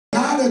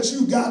now that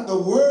you got the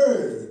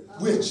word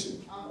with you,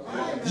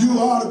 you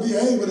ought to be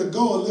able to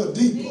go a little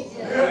deeper.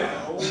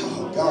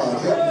 Oh,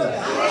 God, help me.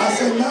 I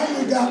say, now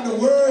you got the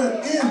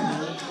word in you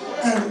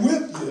and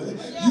with you,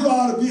 you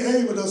ought to be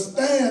able to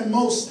stand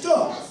most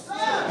stuff.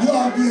 You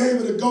ought to be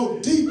able to go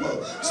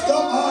deeper. Stuff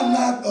ought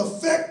not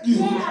affect you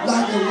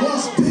like it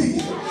once did,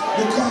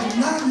 because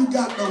now you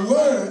got the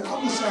word.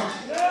 I wish I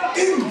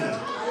in you.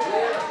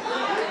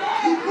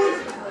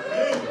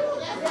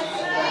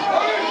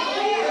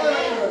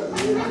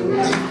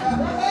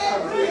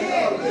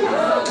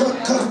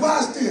 Because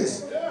watch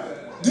this.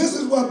 This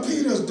is what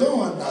Peter's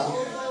doing now.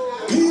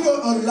 Peter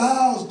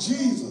allows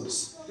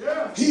Jesus.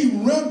 He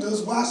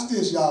renders, watch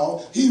this,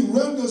 y'all. He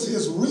renders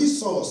his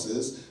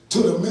resources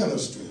to the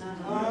ministry.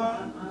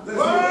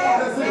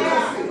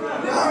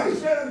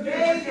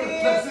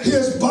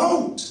 His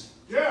boat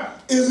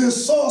is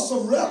his source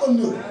of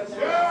revenue.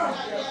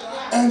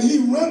 And he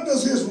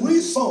renders his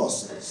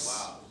resources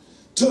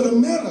to the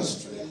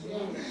ministry.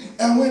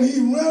 And when he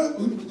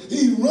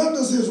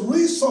renders his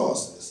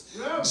resources,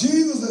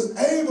 Jesus is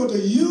able to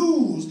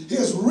use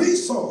his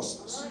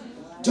resources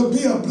to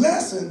be a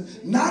blessing,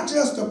 not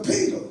just to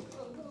Peter,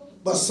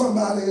 but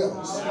somebody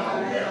else.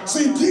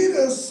 See,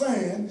 Peter is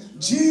saying,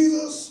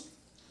 Jesus,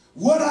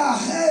 what I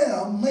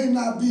have may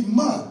not be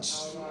much,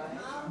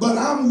 but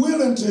I'm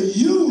willing to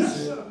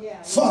use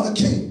it for the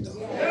kingdom.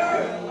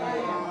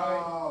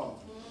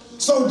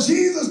 So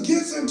Jesus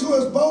gets into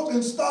his boat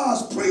and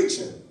starts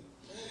preaching.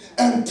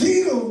 And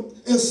Peter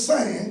is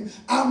saying,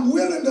 I'm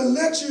willing to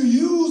let you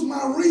use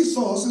my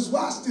resources,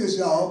 watch this,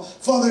 y'all,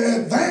 for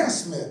the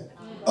advancement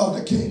of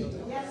the kingdom.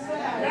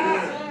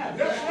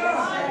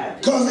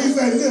 Because he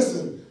said,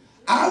 listen,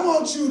 I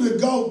want you to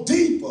go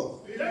deeper.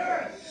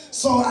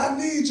 So I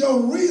need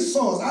your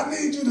resource. I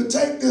need you to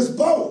take this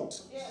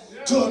boat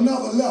to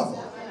another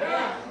level.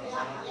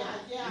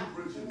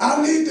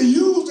 I need to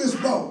use this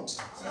boat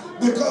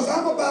because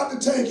I'm about to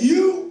take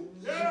you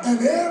and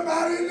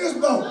everybody in this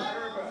boat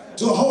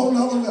to a whole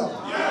nother level.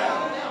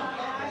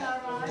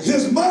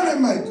 His money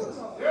maker.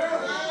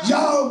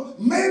 Y'all,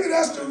 maybe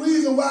that's the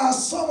reason why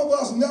some of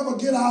us never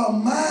get our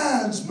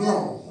minds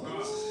blown.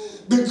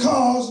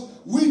 Because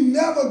we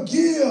never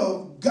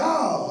give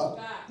God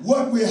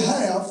what we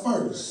have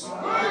first.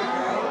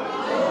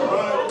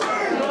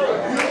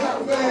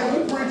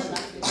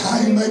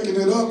 I ain't making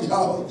it up,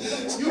 y'all.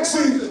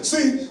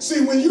 See,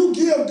 when you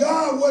give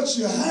God what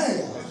you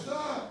have,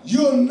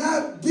 you'll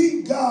not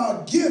beat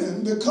God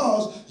giving,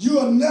 because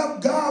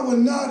God will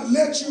not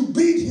let you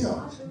beat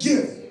him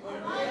giving.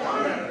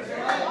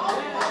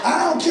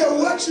 I don't care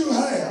what you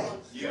have.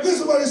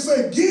 Listen to what he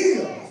said,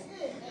 give,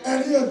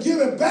 and he'll give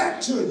it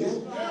back to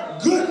you.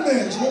 Good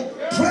measure,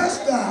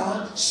 pressed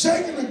down,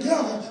 shaken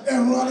together,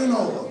 and running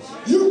over.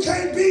 You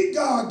can't beat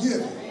God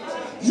giving.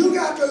 You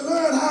got to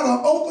learn how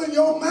to open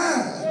your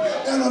mind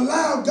and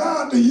allow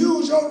God to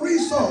use your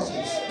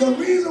resources. The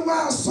reason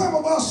why some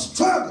of us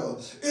struggle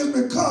is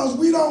because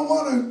we don't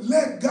want to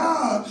let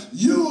God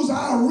use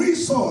our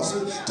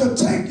resources to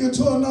take you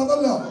to another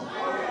level.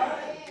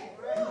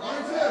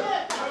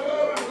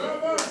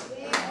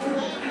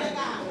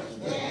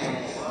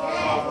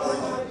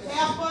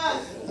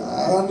 I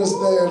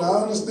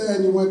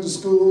understand you went to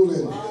school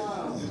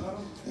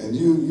and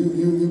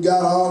you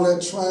got all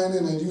that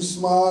training and you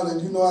smart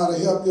and you know how to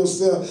help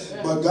yourself.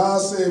 But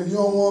God said, if you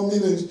don't want me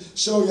to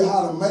show you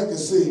how to make it,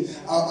 see,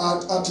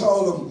 I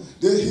told him,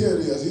 here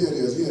it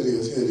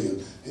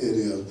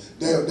is.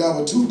 There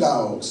were two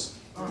dogs.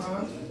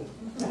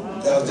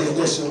 There was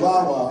this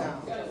Chihuahua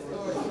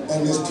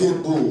and this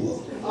Pit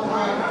Bull.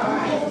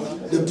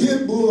 The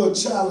Pit Bull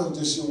challenged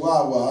the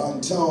Chihuahua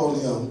and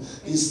told him,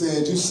 he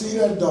said, you see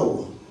that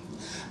door?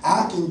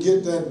 I can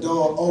get that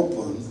door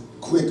open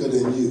quicker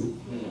than you.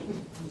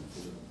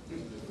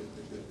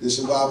 The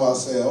Chihuahua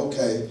said,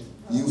 okay,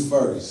 you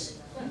first.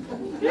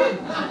 The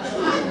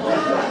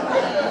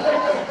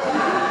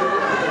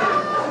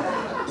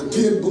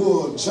Pit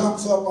Bull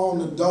jumps up on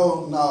the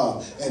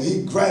doorknob and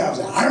he grabs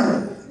it,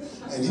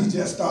 and he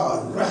just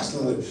started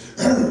wrestling it.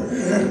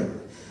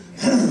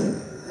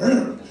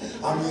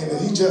 I mean, and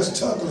he just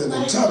tugging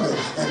and tugging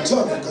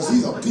because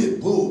he's a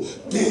pit bull,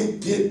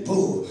 big pit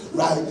bull,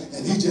 right?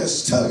 And he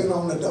just tugging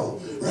on the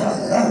door.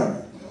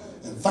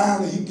 And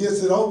finally he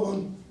gets it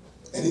open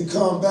and he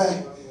come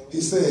back. He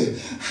said,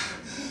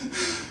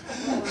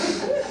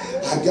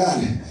 I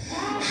got it.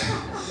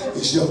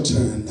 It's your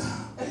turn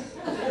now.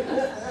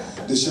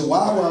 The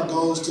Chihuahua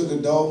goes to the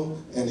door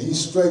and he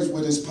strikes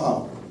with his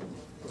paw.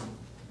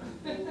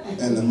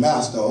 And the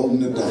master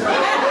opened the door.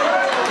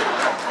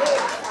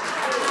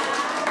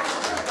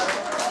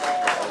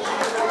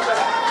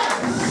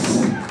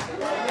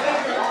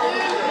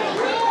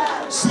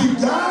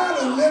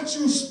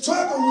 You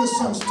struggle with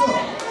some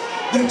stuff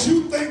that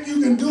you think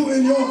you can do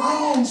in your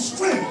own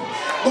strength.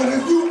 But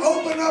if you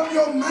open up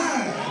your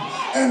mind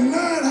and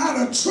learn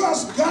how to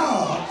trust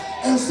God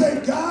and say,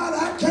 God,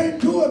 I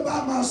can't do it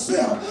by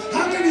myself.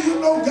 How many of you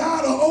know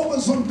God will open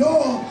some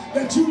doors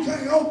that you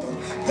can't open?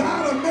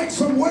 God will make make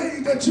some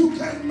ways that you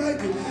can't make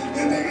it. Is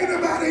there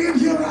anybody in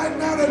here right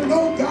now that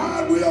know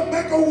God will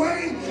make a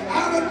way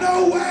out of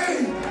no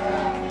way?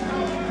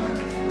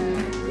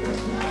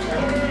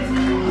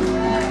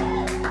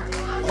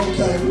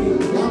 Okay,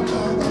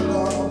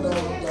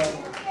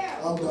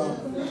 I'm done.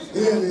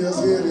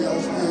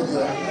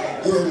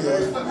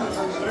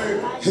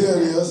 Here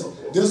it is.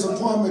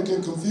 Disappointment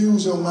can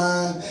confuse your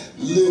mind,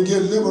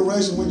 get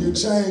liberation when you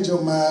change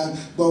your mind.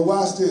 But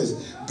watch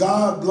this.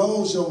 God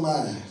blows your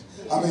mind.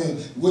 I mean,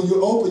 when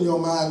you open your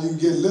mind, you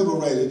get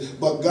liberated.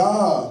 But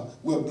God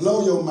will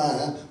blow your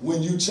mind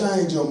when you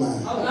change your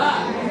mind.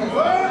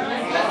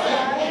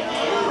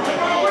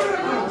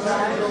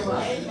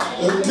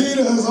 And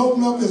Peter has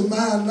opened up his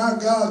mind, now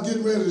God's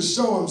getting ready to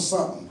show him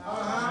something.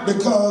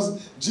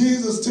 Because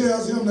Jesus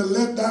tells him to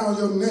let down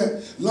your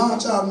net,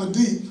 launch out in the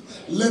deep,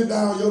 let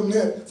down your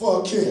net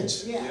for a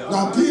catch.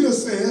 Now Peter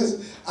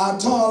says, I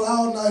toiled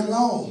all night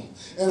long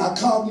and I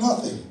caught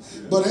nothing.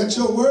 But at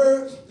your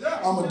word,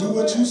 I'm going to do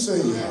what you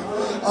say.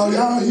 Are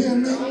y'all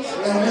hearing me?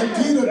 And when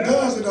Peter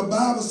does it, the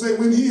Bible says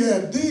when he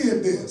had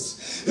did this,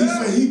 he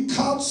said he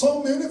caught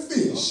so many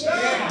fish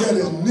that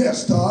his net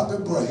started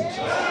to break.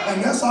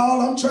 And that's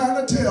all I'm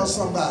trying to tell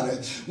somebody.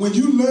 When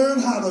you learn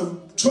how to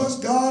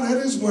trust God at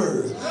his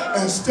word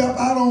and step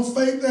out on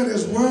faith at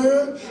his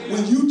word,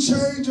 when you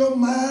change your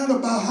mind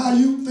about how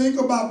you think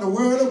about the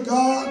word of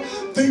God,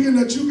 thinking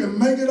that you can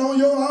make it on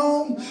your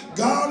own,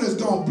 God is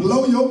going to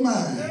blow your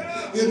mind.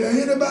 Is there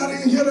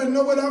anybody in here that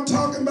know what I'm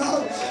talking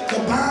about? The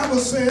Bible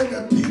said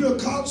that Peter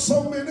caught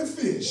so many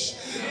fish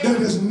that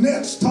his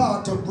net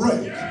started to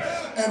break.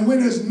 And when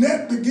his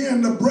net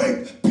began to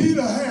break,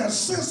 Peter had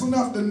sense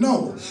enough to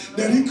know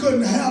that he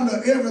couldn't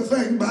handle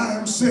everything by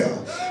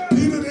himself.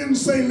 Peter didn't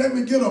say, let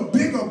me get a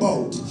bigger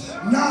boat.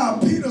 Nah,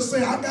 Peter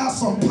said, I got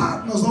some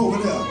partners over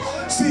there.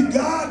 See,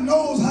 God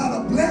knows how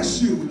to bless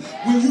you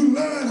when you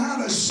learn how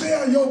to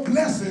share your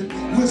blessing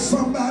with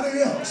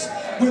somebody else.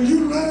 When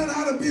you learn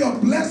how to be a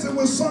blessing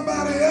with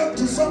somebody else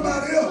to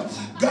somebody else,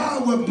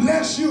 God will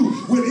bless you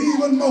with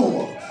even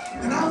more.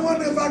 And I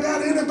wonder if I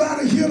got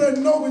anybody here that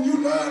know when you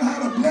learn how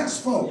to bless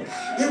folk,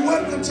 it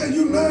wasn't until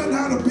you learn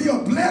how to be a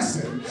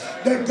blessing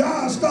that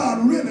God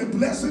started really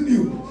blessing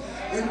you.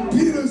 And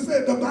Peter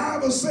said, the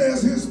Bible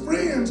says his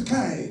friends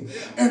came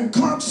and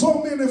caught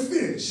so many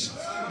fish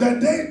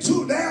that they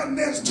too, their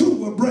nets too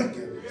were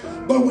breaking.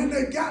 But when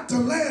they got to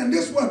land,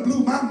 this is what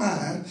blew my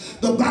mind.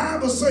 The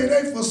Bible say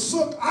they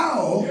forsook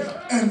all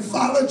and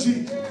followed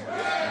Jesus.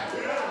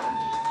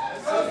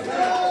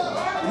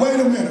 Wait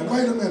a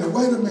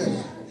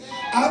minute.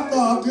 I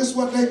thought this is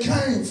what they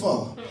came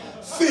for.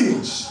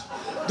 Fish.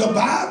 The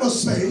Bible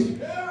say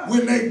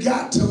when they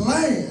got to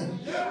land,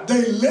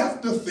 they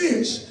left the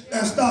fish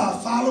and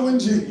started following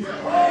Jesus.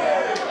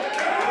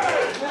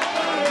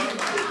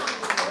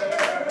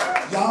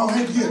 Y'all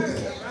ain't get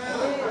that.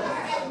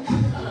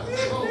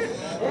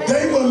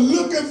 They were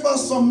looking for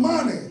some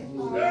money.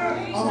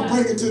 I'm going to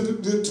break it to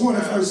the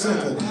 21st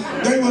century.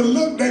 They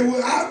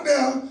were out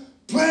there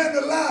playing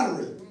the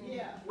lottery.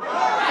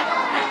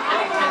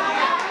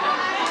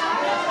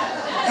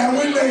 And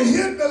when they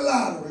hit the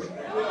lottery,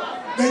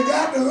 they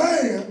got the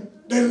land,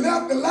 they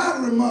left the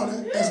lottery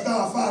money and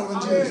started following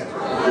Jesus.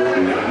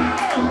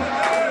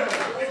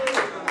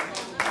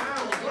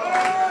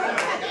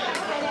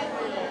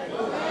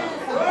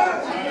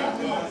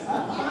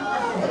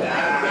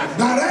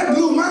 Now that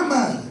blew my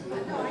mind.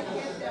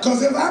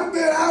 Because if I've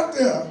been out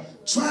there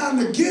trying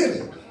to get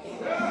it,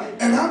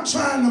 and I'm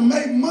trying to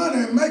make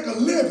money and make a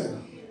living,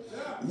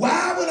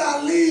 why would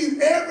I leave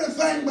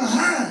everything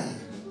behind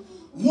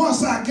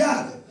once I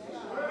got it?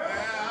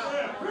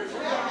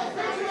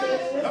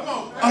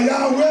 Are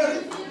y'all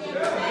ready?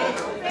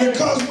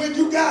 Because when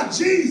you got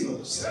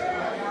Jesus,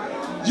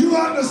 you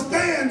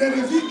understand that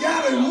if you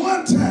got it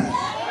one time,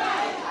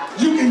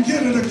 you can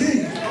get it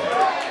again.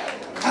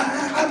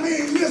 I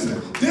mean,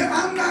 listen,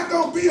 I'm not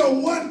going to be a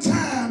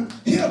one-time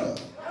hitter.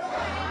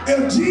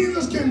 If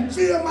Jesus can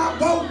fill my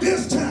boat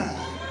this time,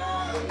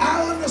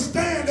 I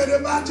understand that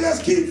if I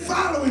just keep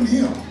following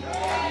him,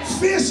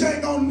 fish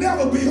ain't going to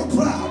never be a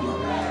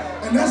problem.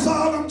 And that's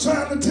all I'm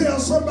trying to tell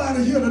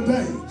somebody here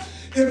today.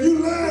 If you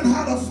learn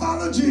how to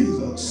follow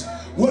Jesus,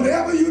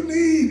 whatever you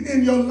need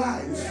in your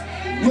life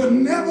will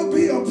never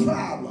be a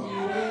problem.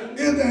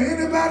 Is there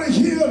anybody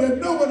here that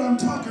know what I'm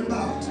talking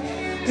about?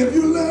 If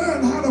you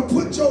learn how to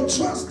put your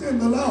trust in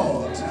the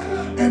Lord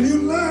and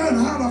you learn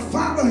how to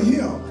follow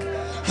him,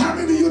 how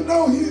many of you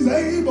know he's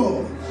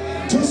able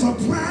to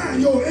supply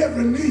your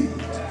every need?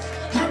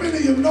 How many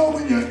of you know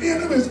when your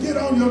enemies get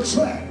on your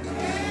track,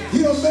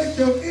 he'll make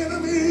your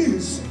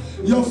enemies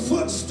your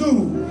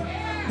footstool?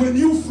 When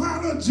you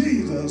follow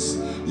Jesus,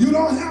 you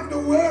don't have to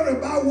worry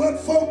about what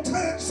folk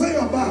say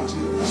about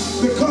you,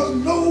 because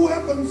no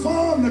weapon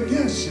formed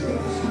against you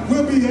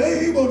will be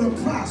able to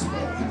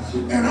prosper.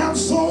 And I'm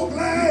so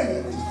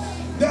glad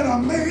that I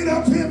made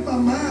up in my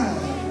mind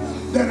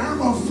that I'm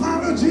going to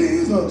follow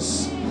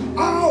Jesus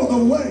all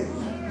the way.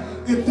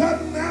 It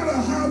doesn't matter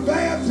how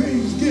bad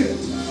things get.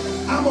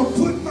 I'm going to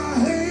put my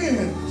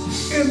hand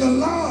in the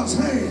Lord's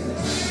hand.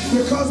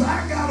 Because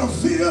I got a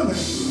feeling,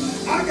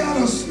 I got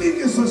a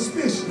sneaky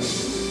suspicion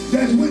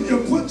that when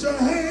you put your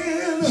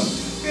hand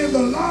in the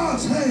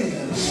Lord's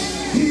hand,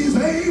 he's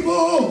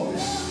able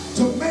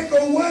to make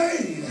a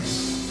way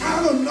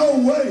out of no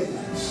way.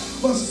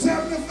 For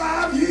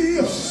 75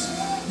 years,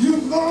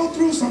 you've gone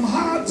through some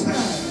hard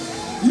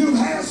times. You've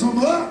had some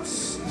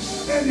ups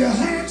and you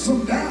had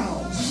some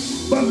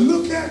downs. But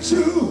look at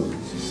you.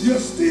 You're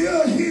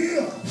still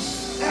here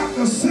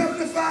after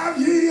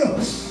 75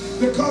 years.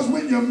 Because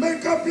when you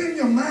make up in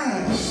your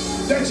mind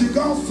that you're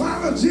going to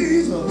follow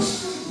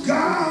Jesus,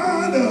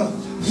 God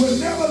will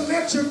never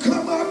let you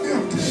come up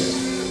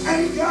empty.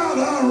 Ain't God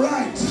all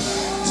right?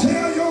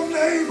 Tell your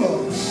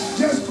neighbor,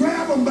 just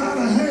grab him by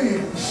the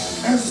hand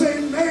and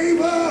say,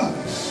 neighbor,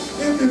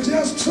 if you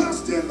just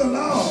trust in the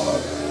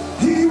Lord,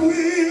 he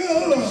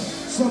will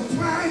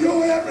supply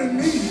your every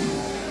need.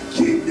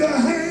 Keep your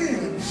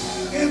hand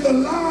in the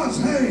Lord's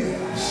hand,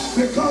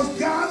 because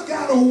God's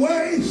got a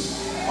way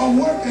of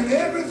working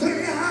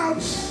everything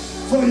out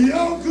for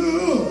your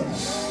good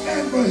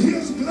and for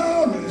his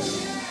glory.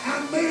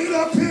 I made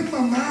up in my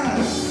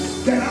mind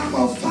that I'm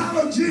going to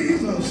follow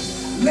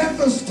Jesus. Let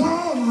the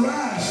storm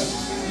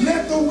rise,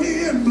 let the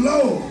wind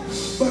blow,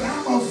 but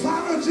I'm going to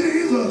follow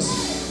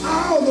Jesus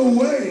all the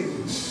way.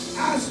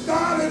 I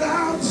started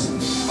out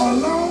a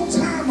long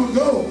time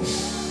ago,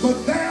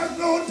 but there's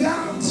no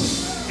doubt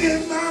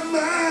in my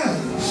mind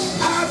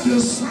I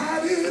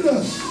decided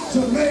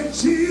to make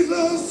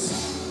Jesus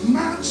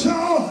my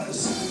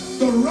choice.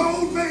 The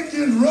road may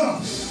get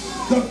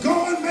rough, the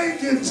going may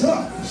get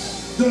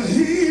tough, the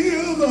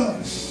hill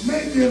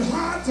may get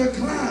hard to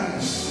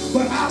climb,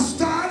 but I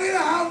started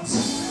out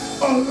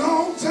a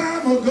long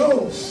time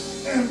ago,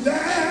 and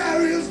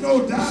there is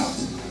no doubt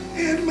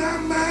in my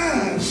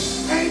mind.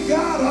 Ain't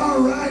God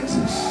all right?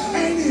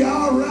 Ain't he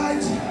all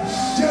right?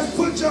 Just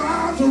put your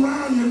arms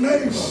around your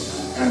neighbor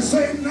and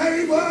say,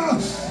 neighbor,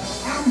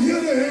 I'm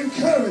here to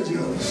encourage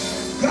you.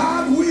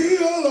 God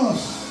will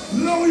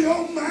blow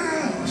your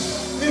mind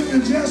if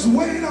you just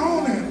wait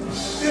on him,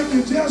 if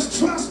you just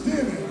trust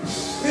in him,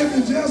 if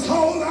you just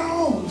hold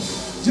on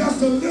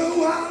just a little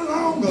while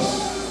longer.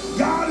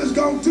 God is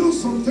going to do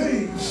some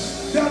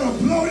things that'll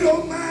blow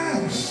your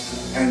mind.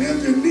 And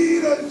if you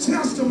need a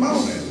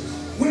testimony,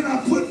 when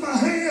I put my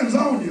hands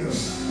on you,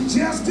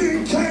 just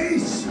in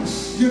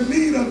case you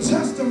need a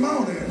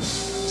testimony,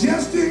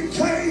 just in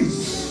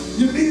case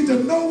you need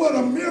to know what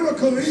a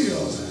miracle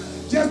is,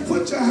 just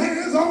put your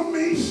hands on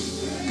me,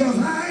 because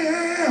I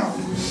am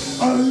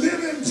a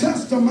living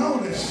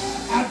testimony.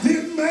 I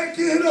didn't make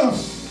it up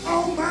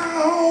on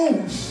my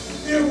own.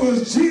 It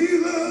was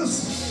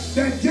Jesus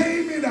that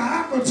gave me the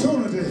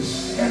opportunity,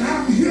 and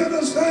I'm here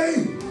to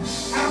say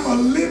I'm a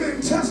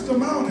living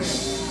testimony.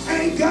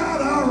 Ain't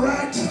God all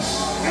right?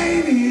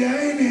 Ain't he,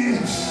 ain't he?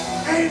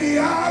 Ain't he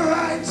all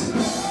right?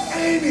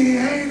 Ain't he,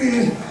 ain't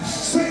he?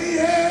 Say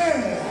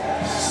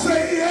yeah,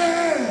 say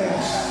yeah,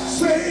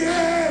 say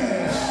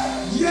yeah,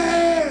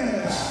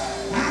 yeah.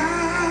 I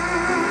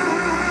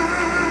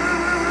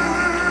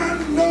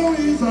know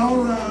he's all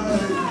right.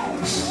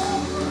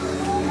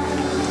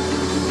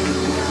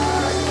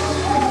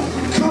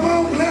 Come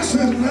on, bless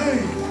his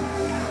name.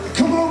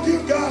 Come on,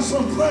 give God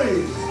some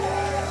praise.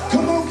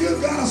 Come on,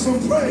 give God some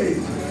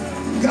praise.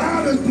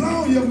 God has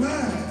blown your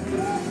mind.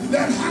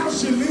 That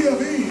house you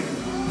live in,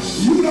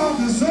 you don't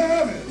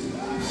deserve it,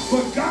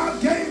 but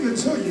God gave it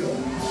to you.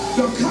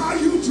 The car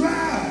you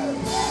drive,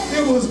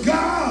 it was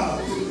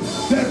God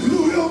that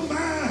blew your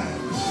mind.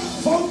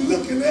 Folk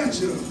looking at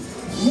you,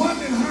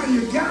 wondering how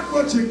you got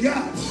what you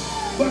got.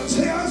 But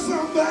tell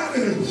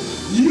somebody,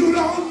 you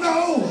don't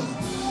know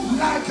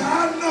like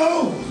I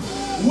know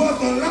what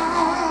the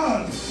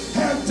Lord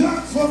has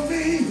done for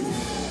me.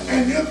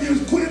 And if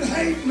you quit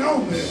hating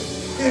on me,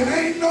 it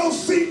ain't no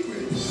secret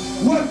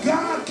what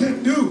God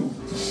can do.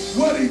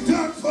 What he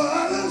done for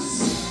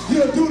us,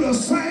 he'll do the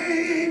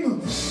same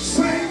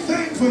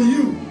thing for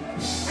you.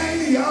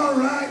 Ain't he all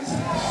right?